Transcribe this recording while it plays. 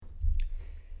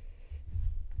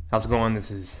How's it going?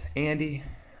 This is Andy.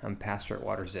 I'm pastor at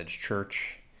Water's Edge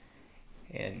Church,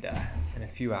 and in a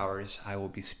few hours I will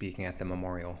be speaking at the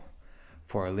memorial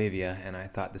for Olivia, and I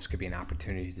thought this could be an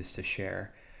opportunity just to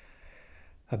share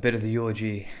a bit of the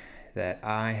eulogy that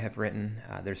I have written.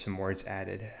 There's some words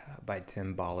added by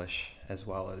Tim Bolish, as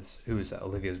well as who's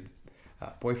Olivia's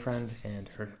boyfriend and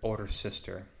her older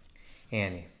sister,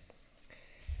 Annie.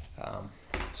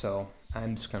 So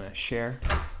I'm just going to share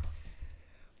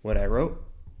what I wrote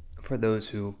for those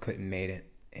who couldn't make it,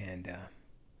 and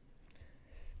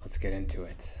let's get into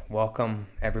it. Welcome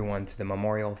everyone to the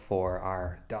memorial for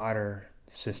our daughter,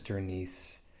 sister,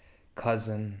 niece,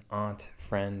 cousin, aunt,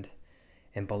 friend,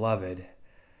 and beloved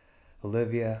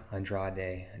Olivia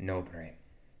Andrade Nobre.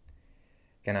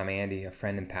 Again, I'm Andy, a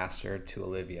friend and pastor to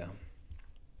Olivia.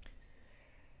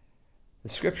 The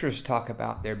scriptures talk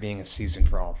about there being a season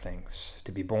for all things,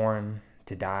 to be born,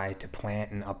 to die, to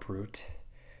plant and uproot,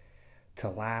 to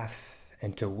laugh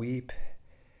and to weep,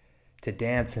 to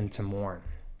dance and to mourn.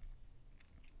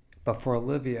 But for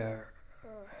Olivia,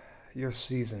 your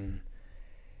season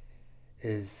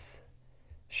is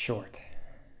short.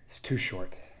 It's too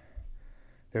short.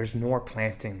 There's more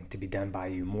planting to be done by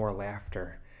you, more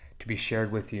laughter to be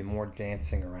shared with you, more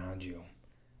dancing around you.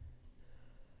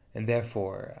 And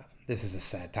therefore, this is a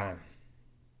sad time.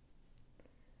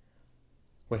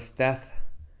 With death,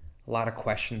 a lot of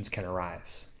questions can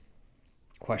arise.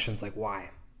 Questions like why?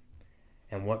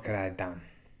 And what could I have done?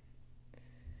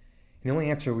 And the only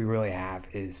answer we really have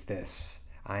is this: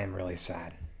 I am really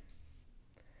sad.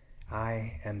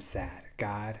 I am sad.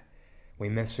 God, we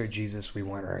miss her. Jesus, we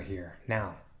want her here.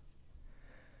 Now,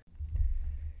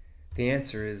 the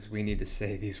answer is we need to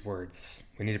say these words.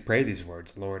 We need to pray these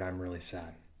words. Lord, I'm really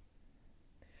sad.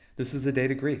 This is the day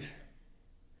to grieve.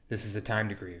 This is the time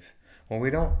to grieve. When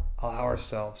we don't allow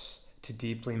ourselves to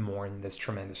deeply mourn this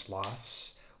tremendous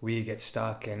loss, we get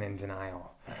stuck in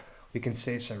denial. We can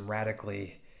say some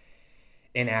radically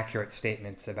inaccurate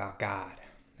statements about God,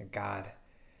 the God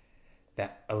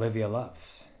that Olivia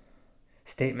loves.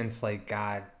 Statements like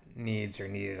God needs or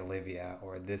needed Olivia,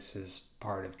 or this is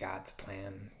part of God's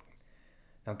plan.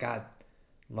 Now, God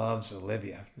loves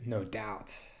Olivia, no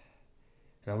doubt.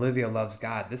 And Olivia loves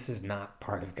God. This is not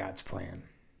part of God's plan.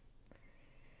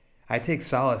 I take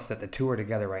solace that the two are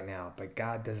together right now, but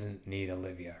God doesn't need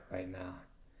Olivia right now.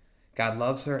 God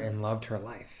loves her and loved her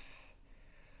life.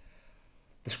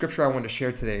 The scripture I want to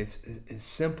share today is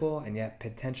simple and yet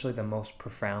potentially the most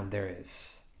profound there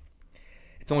is.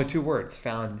 It's only two words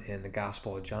found in the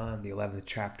Gospel of John, the 11th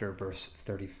chapter, verse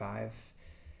 35.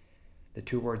 The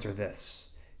two words are this: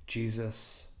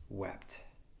 Jesus wept.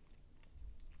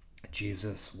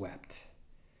 Jesus wept.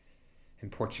 In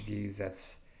Portuguese,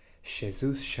 that's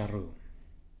Jesus chorou.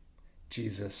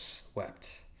 Jesus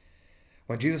wept.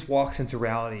 When Jesus walks into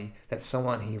reality that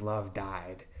someone he loved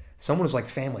died, someone who's like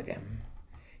family to him,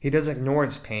 he doesn't ignore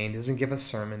his pain, doesn't give a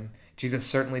sermon. Jesus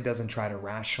certainly doesn't try to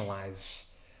rationalize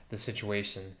the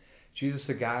situation. Jesus,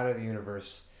 the God of the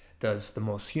universe, does the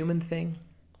most human thing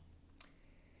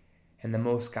and the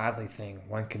most godly thing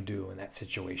one can do in that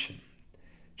situation.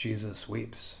 Jesus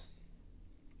weeps.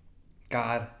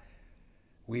 God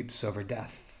weeps over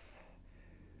death.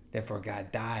 Therefore,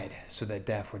 God died so that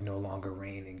death would no longer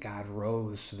reign, and God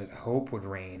rose so that hope would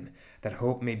reign, that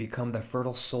hope may become the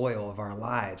fertile soil of our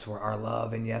lives, where our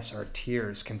love and, yes, our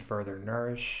tears can further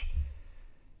nourish,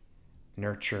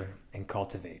 nurture, and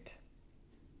cultivate.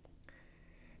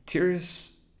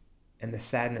 Tears and the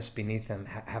sadness beneath them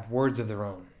have words of their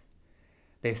own.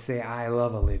 They say, I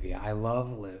love Olivia, I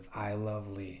love Liv, I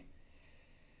love Lee.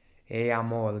 E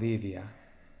amo Olivia,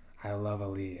 I love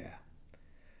Olivia.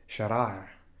 Chorar,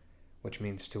 which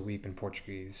means to weep in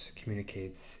Portuguese,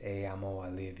 communicates E amo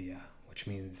Olivia, which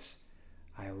means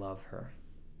I love her.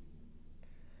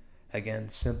 Again,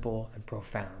 simple and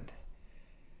profound.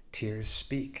 Tears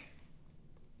speak.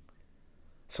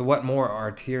 So what more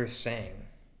are tears saying?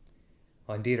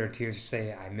 Well, indeed, our tears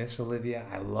say, I miss Olivia,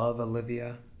 I love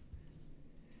Olivia.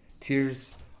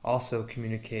 Tears also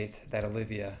communicate that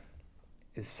Olivia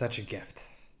is such a gift.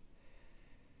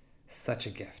 Such a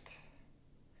gift.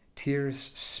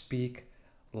 Tears speak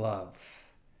love.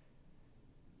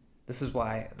 This is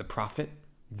why the prophet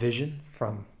Vision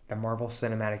from the Marvel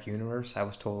Cinematic Universe, I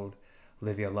was told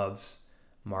Olivia loves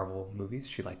Marvel movies.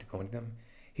 She'd like to go into them.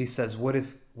 He says, what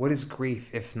is grief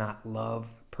if not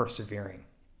love persevering?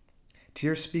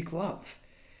 Tears speak love.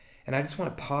 And I just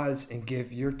want to pause and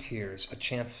give your tears a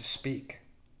chance to speak.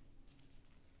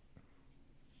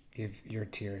 Give your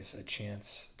tears a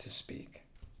chance to speak.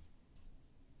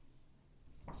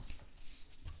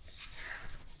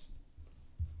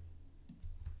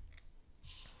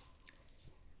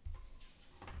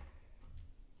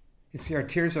 You see, our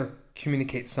tears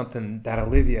communicate something that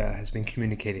Olivia has been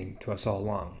communicating to us all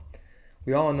along.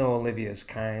 We all know Olivia is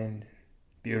kind,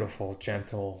 beautiful,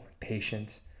 gentle,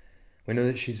 patient. We know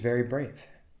that she's very brave.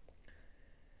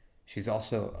 She's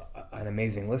also an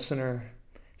amazing listener.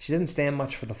 She doesn't stand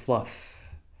much for the fluff.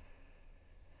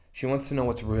 She wants to know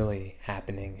what's really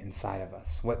happening inside of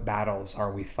us. What battles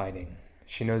are we fighting?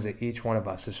 She knows that each one of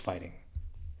us is fighting.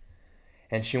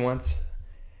 And she wants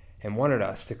and wanted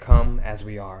us to come as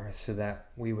we are so that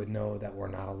we would know that we're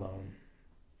not alone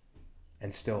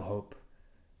and still hope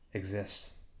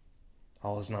exists.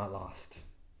 All is not lost.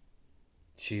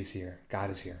 She's here. God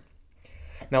is here.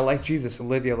 Now, like Jesus,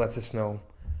 Olivia lets us know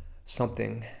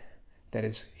something that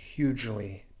is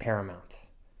hugely paramount,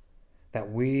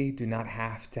 that we do not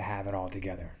have to have it all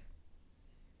together.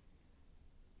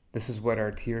 This is what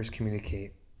our tears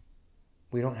communicate.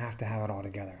 We don't have to have it all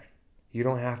together. You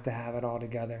don't have to have it all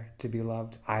together to be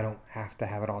loved. I don't have to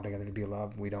have it all together to be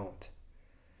loved. We don't.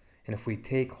 And if we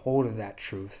take hold of that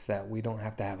truth, that we don't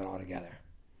have to have it all together,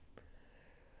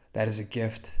 that is a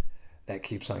gift that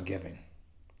keeps on giving.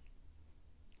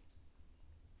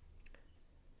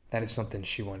 That is something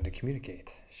she wanted to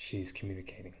communicate. She's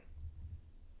communicating.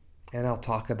 And I'll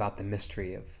talk about the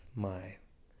mystery of my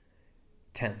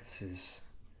tenses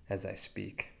as I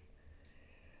speak.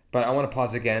 But I want to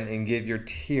pause again and give your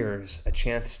tears a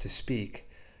chance to speak,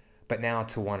 but now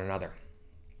to one another.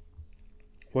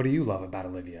 What do you love about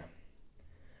Olivia?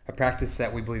 A practice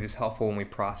that we believe is helpful when we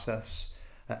process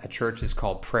a church is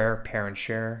called prayer, pair, and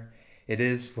share. It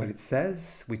is what it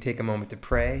says. We take a moment to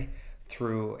pray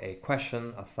through a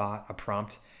question, a thought, a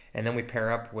prompt, and then we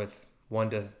pair up with 1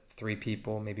 to 3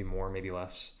 people, maybe more, maybe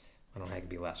less. I don't know how it could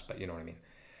be less, but you know what I mean.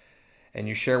 And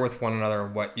you share with one another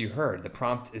what you heard. The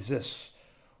prompt is this: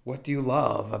 what do you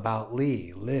love about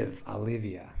Liv,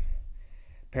 Olivia?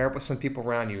 Pair up with some people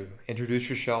around you. Introduce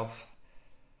yourself.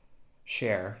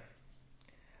 Share.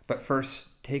 But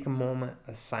first, take a moment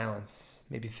of silence,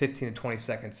 maybe 15 to 20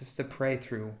 seconds, just to pray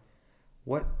through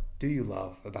what do you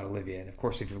love about Olivia. And of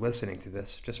course, if you're listening to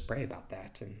this, just pray about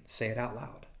that and say it out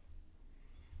loud.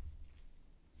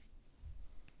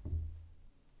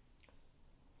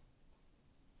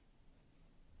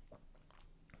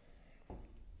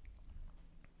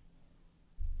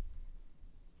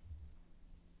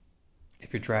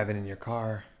 If you're driving in your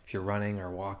car, if you're running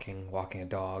or walking a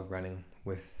dog, running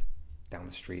down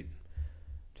the street,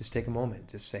 just take a moment.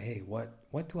 Just say, hey,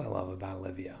 what do I love about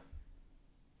Olivia?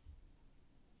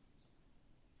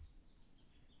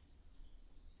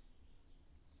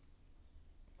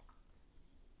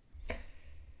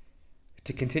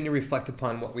 To continue to reflect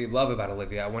upon what we love about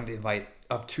Olivia, I wanted to invite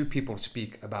up 2 people to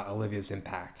speak about Olivia's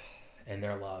impact and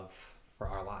their love for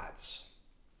our lives.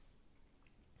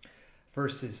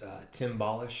 First is Tim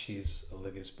Ballish. He's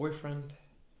Olivia's boyfriend.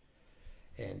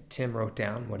 And Tim wrote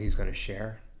down what he's going to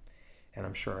share. And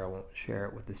I'm sure I won't share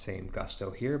it with the same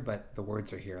gusto here, but the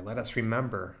words are here. Let us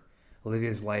remember,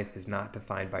 Olivia's life is not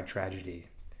defined by tragedy,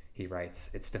 he writes.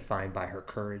 It's defined by her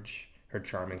courage, her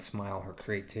charming smile, her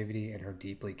creativity, and her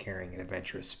deeply caring and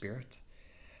adventurous spirit.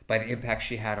 By the impact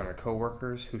she had on her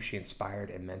coworkers, who she inspired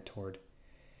and mentored.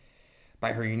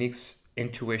 By her unique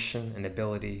intuition and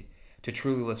ability to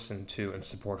truly listen to and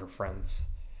support her friends.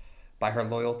 By her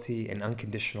loyalty and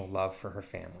unconditional love for her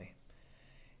family.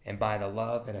 And by the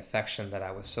love and affection that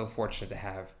I was so fortunate to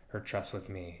have her trust with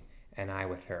me and I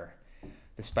with her.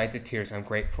 Despite the tears, I'm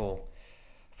grateful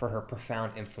for her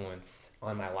profound influence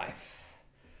on my life.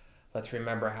 Let's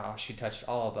remember how she touched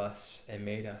all of us and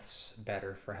made us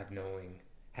better for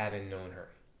having known her.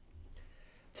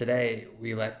 Today,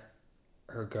 we let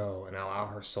her go and allow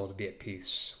her soul to be at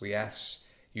peace. We ask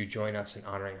you join us in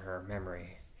honoring her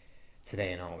memory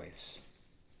today and always.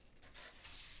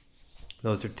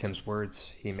 Those are Tim's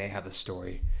words. He may have a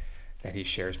story that he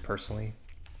shares personally.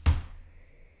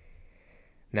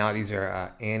 Now these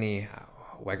are Annie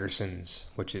Wegerson's,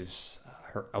 which is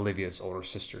Olivia's older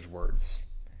sister's words.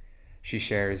 She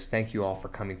shares, thank you all for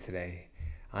coming today.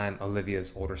 I'm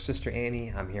Olivia's older sister,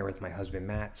 Annie. I'm here with my husband,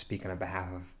 Matt, speaking on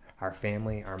behalf of our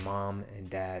family, our mom and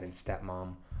dad and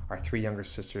stepmom, our 3 younger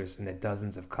sisters, and the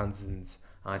dozens of cousins,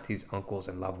 aunties, uncles,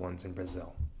 and loved ones in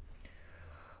Brazil.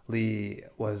 Lee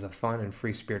was a fun and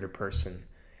free-spirited person.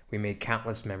 We made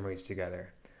countless memories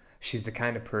together. She's the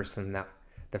kind of person that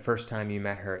the first time you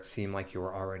met her, it seemed like you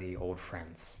were already old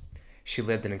friends. She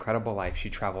lived an incredible life. She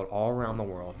traveled all around the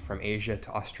world, from Asia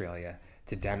to Australia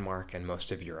to Denmark and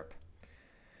most of Europe.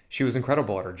 She was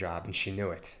incredible at her job, and she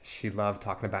knew it. She loved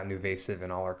talking about Nuvasiv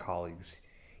and all her colleagues.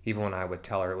 Even when I would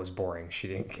tell her it was boring, she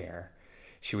didn't care.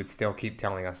 She would still keep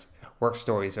telling us work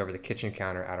stories over the kitchen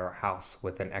counter at our house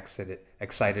with an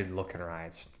excited look in her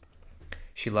eyes.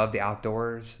 She loved the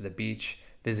outdoors, the beach,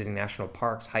 visiting national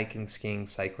parks, hiking, skiing,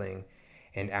 cycling,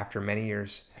 and after many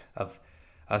years of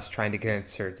us trying to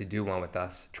convince her to do one with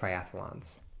us,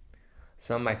 triathlons.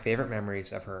 Some of my favorite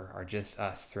memories of her are just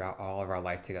us throughout all of our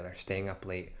life together, staying up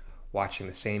late, watching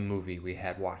the same movie we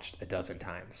had watched a dozen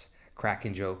times,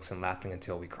 cracking jokes and laughing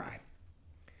until we cried.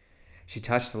 She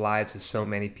touched the lives of so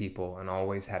many people and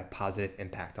always had a positive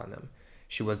impact on them.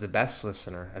 She was the best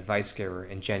listener, advice giver,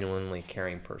 and genuinely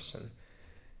caring person.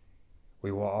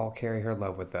 We will all carry her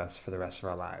love with us for the rest of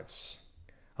our lives.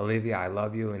 Olivia, I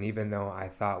love you, and even though I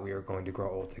thought we were going to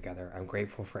grow old together, I'm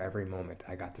grateful for every moment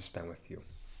I got to spend with you.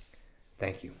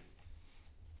 Thank you.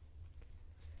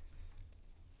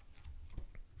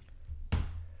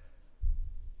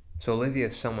 So Olivia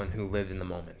is someone who lived in the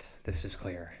moment. This is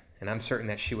clear. And I'm certain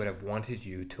that she would have wanted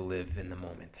you to live in the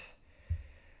moment.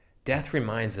 Death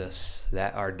reminds us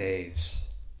that our days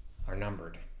are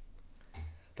numbered.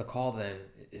 The call then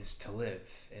is to live,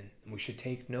 and we should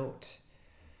take note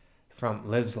from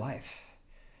Liv's life.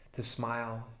 To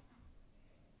smile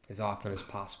as often as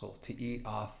possible, to eat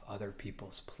off other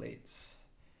people's plates,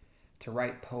 to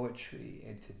write poetry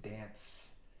and to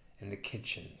dance in the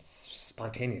kitchen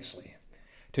spontaneously,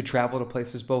 to travel to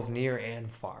places both near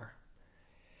and far,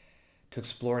 to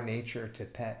explore nature, to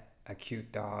pet a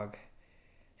cute dog,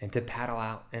 and to paddle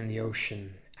out in the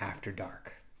ocean after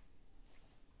dark.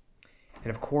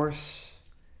 And of course,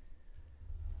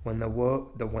 when the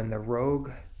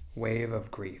rogue wave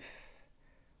of grief,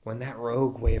 when that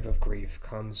rogue wave of grief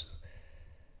comes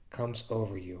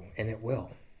over you, and it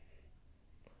will,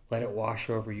 let it wash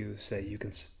over you so that you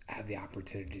can have the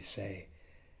opportunity to say,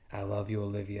 I love you,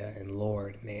 Olivia, and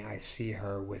Lord, may I see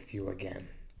her with you again.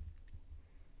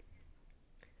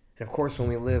 And of course, when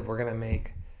we live, we're going to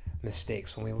make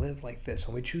mistakes. When we live like this,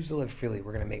 when we choose to live freely,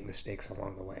 we're going to make mistakes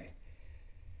along the way.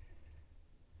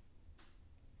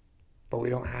 But we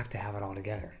don't have to have it all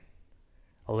together.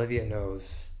 Olivia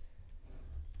knows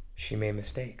she made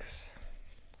mistakes.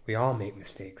 We all make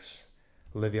mistakes.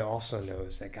 Olivia also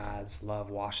knows that God's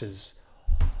love washes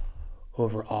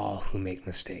over all who make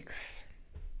mistakes.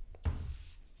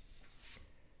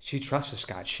 She trusts this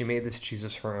God. She made this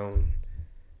Jesus her own.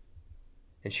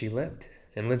 And she lived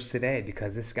and lives today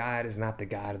because this God is not the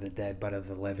God of the dead, but of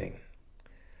the living.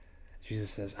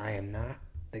 Jesus says, I am not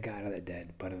the God of the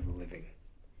dead, but of the living.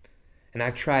 And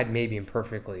I've tried, maybe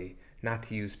imperfectly, not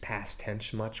to use past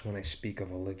tense much when I speak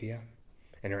of Olivia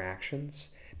and her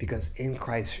actions, because in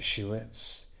Christ she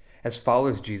lives. As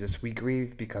followers of Jesus, we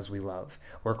grieve because we love.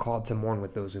 We're called to mourn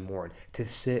with those who mourn, to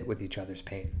sit with each other's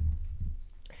pain.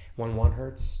 When one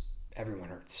hurts, everyone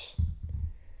hurts.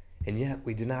 And yet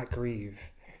we do not grieve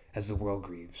as the world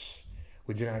grieves.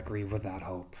 We do not grieve without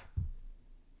hope.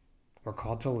 We're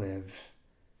called to live.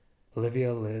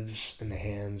 Olivia lives in the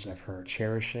hands of her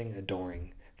cherishing,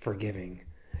 adoring, forgiving,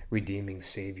 redeeming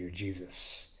Savior,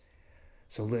 Jesus.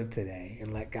 So live today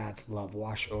and let God's love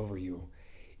wash over you,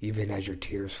 even as your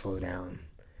tears flow down,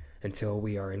 until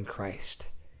we are in Christ.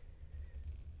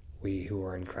 We who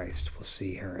are in Christ will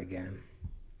see her again.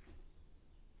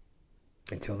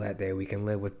 Until that day, we can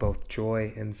live with both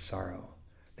joy and sorrow.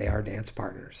 They are dance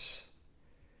partners.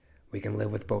 We can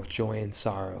live with both joy and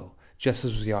sorrow, just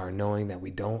as we are, knowing that we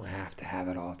don't have to have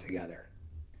it all together.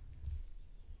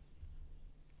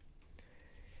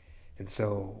 And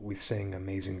so we sing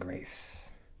Amazing Grace.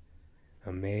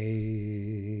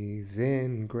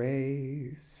 Amazing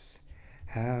grace,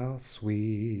 how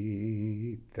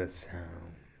sweet the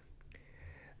sound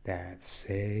that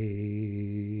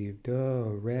saved a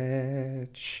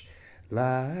wretch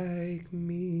like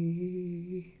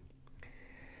me.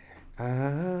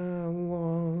 I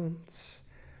once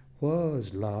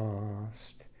was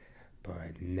lost,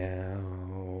 but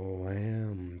now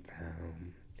am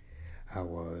found. I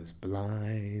was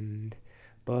blind,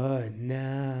 but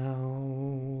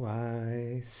now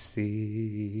I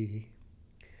see.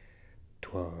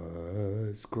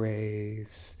 'Twas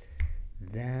grace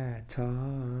that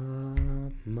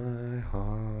taught my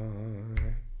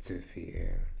heart to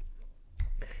fear,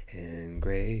 and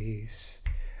grace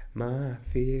my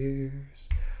fears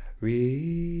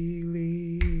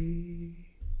relieve.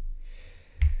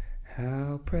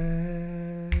 How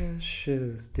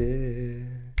precious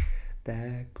did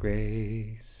that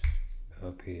grace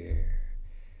appear,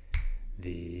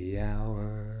 the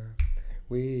hour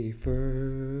we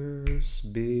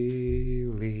first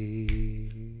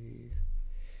believed,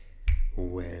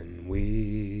 when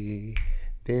we've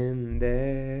been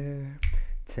there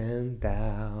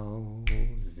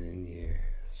 10,000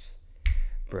 years,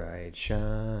 bright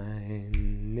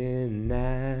shining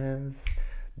as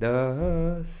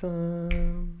the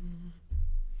sun.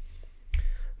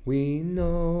 We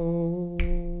know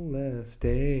less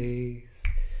days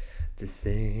to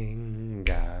sing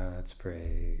God's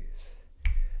praise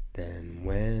than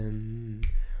when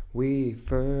we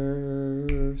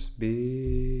first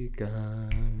begun.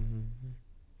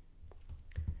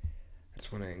 I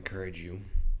just want to encourage you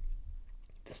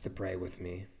just to pray with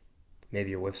me.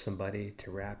 Maybe you're with somebody, to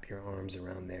wrap your arms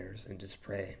around theirs and just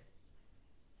pray.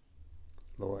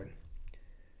 Lord,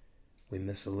 we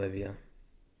miss Olivia.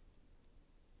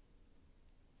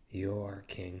 You are our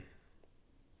King.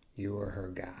 You are her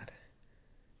God.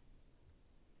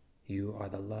 You are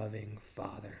the loving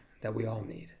Father that we all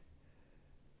need.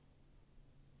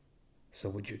 So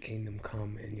would your kingdom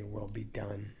come and your will be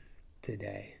done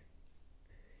today,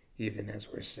 even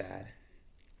as we're sad.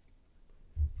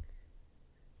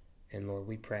 And Lord,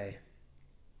 we pray,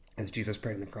 as Jesus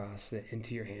prayed on the cross, that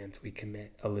into your hands we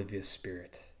commit Olivia's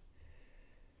spirit.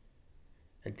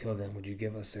 Until then, would you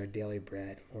give us our daily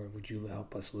bread? Lord, would you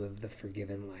help us live the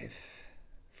forgiven life,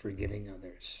 forgiving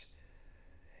others.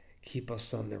 Keep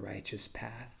us on the righteous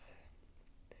path.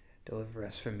 Deliver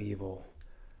us from evil.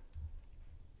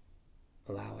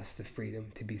 Allow us the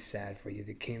freedom to be sad for you,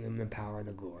 the kingdom, the power, and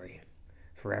the glory,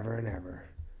 forever and ever.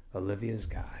 Olivia's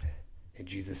God. In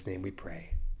Jesus' name we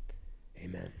pray.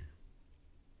 Amen.